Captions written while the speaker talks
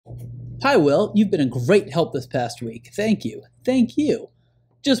Hi, Will. You've been a great help this past week. Thank you. Thank you.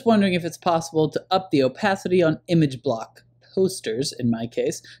 Just wondering if it's possible to up the opacity on image block posters, in my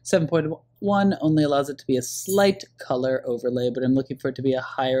case. 7.1 only allows it to be a slight color overlay, but I'm looking for it to be a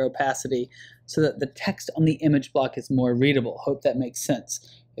higher opacity so that the text on the image block is more readable. Hope that makes sense.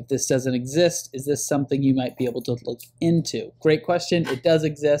 If this doesn't exist, is this something you might be able to look into? Great question. It does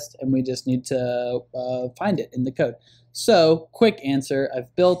exist, and we just need to find it in the code. So, quick answer,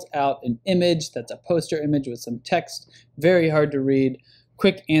 I've built out an image that's a poster image with some text, very hard to read.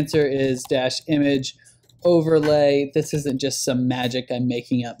 Quick answer is -image overlay. This isn't just some magic I'm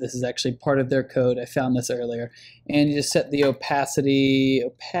making up. This is actually part of their code. I found this earlier. And you just set the opacity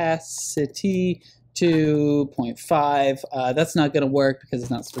to 0.5. That's not going to work because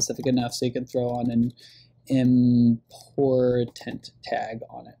it's not specific enough, so you can throw on an important tag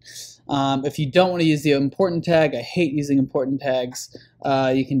on it. If you don't want to use the important tag, I hate using important tags,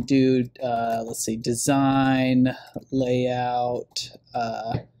 you can do, let's see, design layout,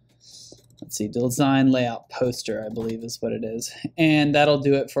 design layout poster, I believe is what it is. And that'll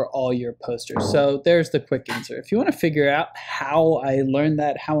do it for all your posters. So there's the quick answer. If you want to figure out how I learned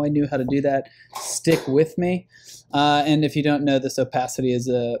that, how I knew how to do that, stick with me. And if you don't know, this opacity is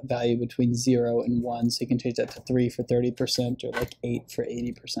a value between 0 and 1, so you can change that to 3 for 30% or like 8 for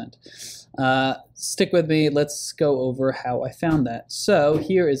 80%. Stick with me. Let's go over how I found that. So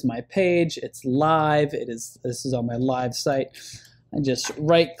here is my page. It's live. This is on my live site. I just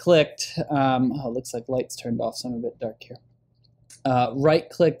right-clicked. Oh, it looks like light's turned off, so I'm a bit dark here.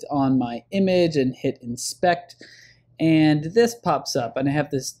 Right-clicked on my image and hit inspect. And this pops up, and I have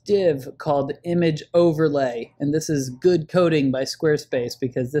this div called image overlay. And this is good coding by Squarespace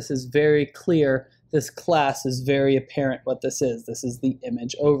because this is very clear. This class is very apparent what this is. This is the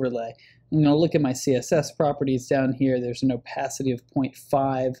image overlay. I'm going to look at my CSS properties down here. There's an opacity of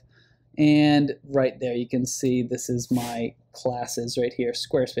 0.5. And right there you can see this is my classes right here,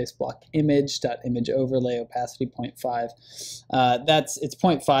 Squarespace block image overlay opacity 0.5. It's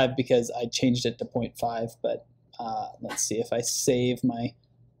 0.5 because I changed it to 0.5, but let's see if I save my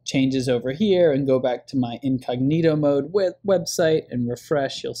changes over here and go back to my incognito mode website and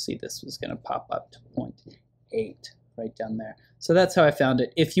refresh, you'll see this was going to pop up to 0.8 right down there. So that's how I found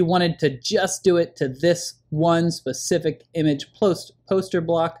it. If you wanted to just do it to this one specific image poster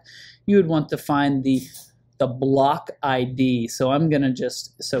block, you would want to find the block ID. So I'm gonna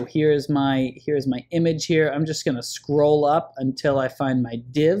here's my image here. I'm just gonna scroll up until I find my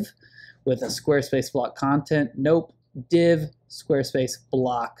div with a Squarespace block content. Nope, div Squarespace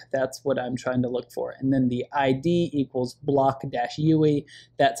block. That's what I'm trying to look for. And then the ID equals block-UE.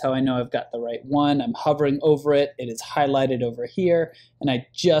 That's how I know I've got the right one. I'm hovering over it. It is highlighted over here. And I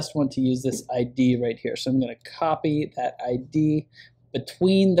just want to use this ID right here. So I'm going to copy that ID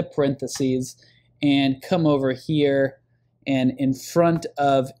between the parentheses and come over here, and in front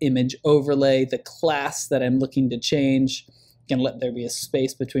of image overlay, the class that I'm looking to change, I'm going to let there be a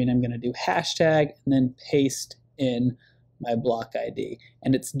space between. I'm going to do hashtag and then paste in my block ID,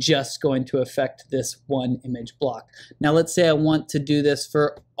 and it's just going to affect this one image block. Now let's say I want to do this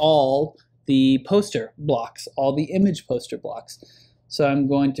for all the poster blocks, all the image poster blocks. So I'm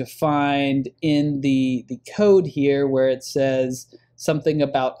going to find in the code here where it says something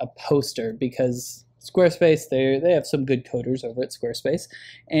about a poster, because Squarespace, they have some good coders over at Squarespace,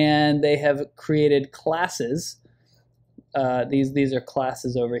 and they have created classes. These are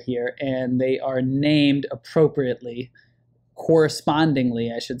classes over here, and they are named appropriately,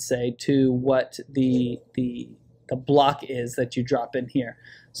 correspondingly, I should say, to what the block is that you drop in here.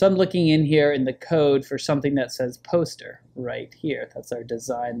 So I'm looking in here in the code for something that says poster right here. That's our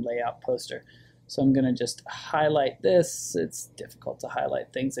design layout poster. So I'm going to just highlight this. It's difficult to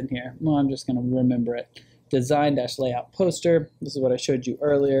highlight things in here. Well, I'm just going to remember it. Design-layout poster. This is what I showed you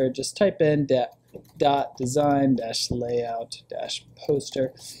earlier. Just type in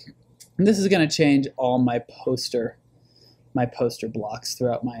design-layout-poster. And this is going to change all my poster blocks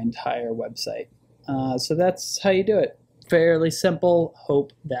throughout my entire website. So that's how you do it. Fairly simple.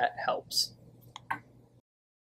 Hope that helps.